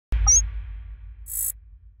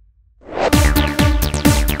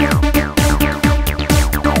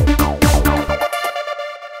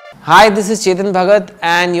Hi, this is Chetan Bhagat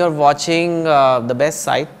and you're watching the best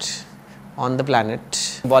site on the planet,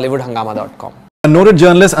 BollywoodHungama.com. A noted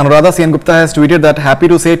journalist Anuradha Gupta has tweeted that happy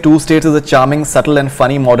to say Two States is a charming, subtle and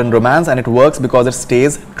funny modern romance, and it works because it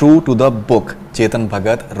stays true to the book Chetan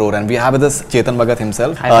Bhagat wrote. And we have with us Chetan Bhagat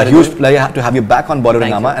himself. Hi, huge pleasure to have you back on Bollywood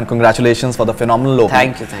Hungama, and congratulations for the phenomenal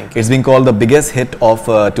opening. Thank you. It's been called the biggest hit of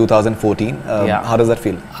 2014. Yeah. How does that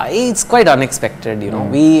feel? It's quite unexpected, you know.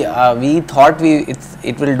 We thought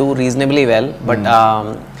it will do reasonably well, but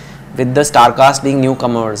with the star cast being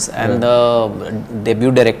newcomers and the debut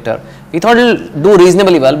director, we thought it'll do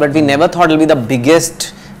reasonably well, but we never thought it'll be the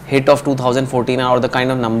biggest hit of 2014 or the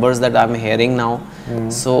kind of numbers that I'm hearing now.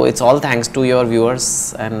 So it's all thanks to your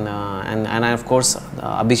viewers and of course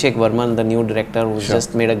Abhishek Varman, the new director, who's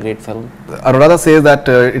just made a great film. Anuradha says that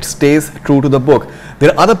it stays true to the book. There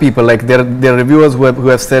are other people, like there are reviewers who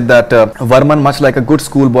have said that Varman, much like a good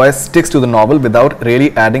schoolboy, sticks to the novel without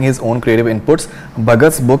really adding his own creative inputs.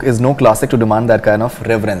 Bhagat's book is no classic to demand that kind of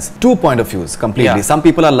reverence. Two point of views completely. Yeah. Some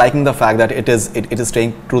people are liking the fact that it is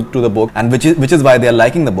staying true to the book, and which is why they are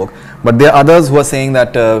liking the book. But there are others who are saying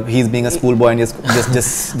that he's being a schoolboy and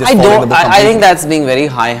just following the book. I think that's being very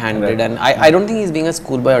high-handed, and I don't think he's being a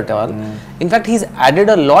schoolboy at all. In fact, he's added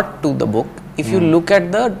a lot to the book. If you look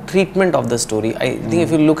at the treatment of the story, I think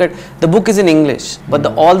if you look at the book is in English, but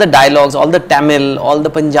all the dialogues, all the Tamil, all the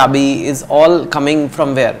Punjabi is all coming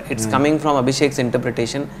from where? It's coming from Abhishek's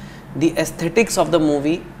interpretation. The aesthetics of the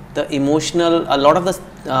movie, the emotional, a lot of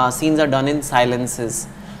the scenes are done in silences,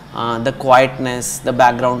 the quietness, the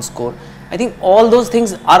background score. I think all those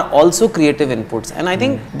things are also creative inputs, and I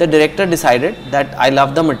think the director decided that I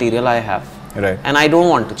love the material I have, and I don't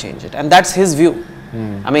want to change it, and that's his view.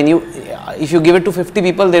 I mean, if you give it to 50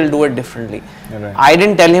 people, they'll do it differently. I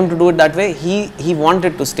didn't tell him to do it that way. He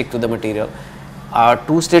wanted to stick to the material.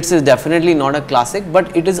 Two States is definitely not a classic,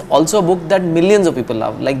 but it is also a book that millions of people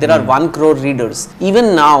love. Like there are 1 crore readers.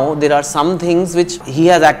 Even now, there are some things which he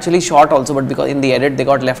has actually shot also, but because in the edit they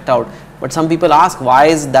got left out. But some people ask, why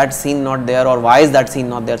is that scene not there, or why is that scene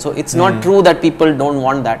not there? So it's not true that people don't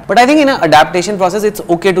want that. But I think in an adaptation process, it's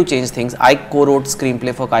okay to change things. I co-wrote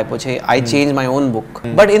screenplay for Kai Poche. I changed my own book.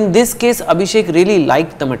 But in this case, Abhishek really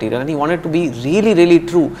liked the material and he wanted to be really, really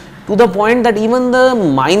true, to the point that even the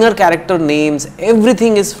minor character names,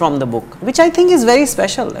 everything is from the book, which I think is very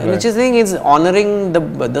special, which I think is honoring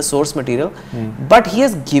the source material. But he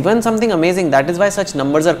has given something amazing. That is why such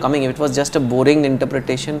numbers are coming. If it was just a boring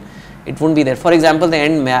interpretation, it won't be there. For example, the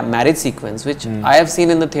end marriage sequence, which I have seen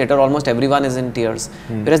in the theatre, almost everyone is in tears,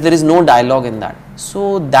 whereas there is no dialogue in that.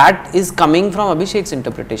 So that is coming from Abhishek's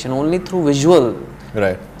interpretation only through visual.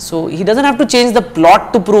 So he doesn't have to change the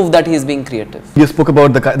plot to prove that he is being creative. You spoke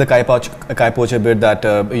about the Kai Poche bit, that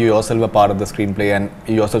you yourself were part of the screenplay and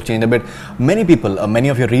you yourself changed a bit. Many people, many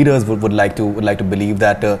of your readers would like to believe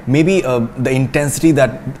that maybe the intensity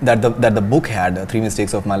that the book had, Three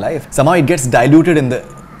Mistakes of My Life, somehow it gets diluted in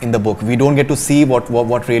the book. We don't get to see what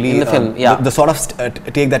really in the film, the sort of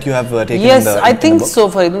take that you have taken. Yes, I think so,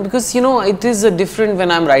 Faridoon, because you know it is different when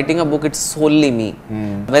I'm writing a book. It's solely me.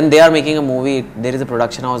 When they are making a movie, there is a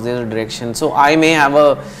production house, there is a direction. So I may have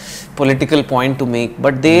a political point to make,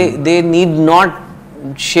 but they need not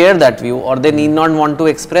share that view, or they need not want to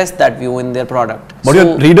express that view in their product. But so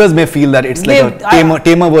your readers may feel that it's like a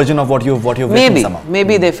tamer version of what you've written somehow.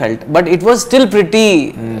 Maybe they felt, but it was still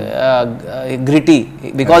pretty gritty,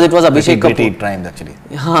 because it was Abhishek Kapoor. Gritty times actually.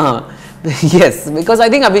 Yes, because I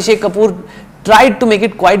think Abhishek Kapoor tried to make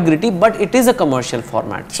it quite gritty, but it is a commercial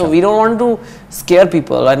format. So we don't want to scare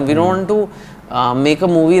people, and we don't want to make a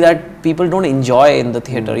movie that people don't enjoy in the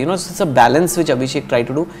theatre. You know, it's a balance which Abhishek tried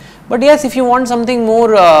to do. But yes, if you want something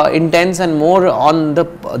more intense and more on the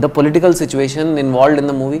political situation involved in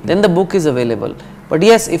the movie, then the book is available. But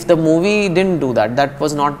yes, if the movie didn't do that, that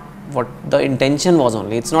was not what the intention was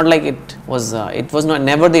only. It's not like it was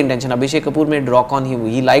never the intention. Abhishek Kapoor made Rock On.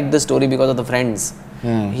 He liked the story because of the friends.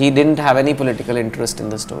 He didn't have any political interest in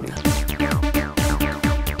the story.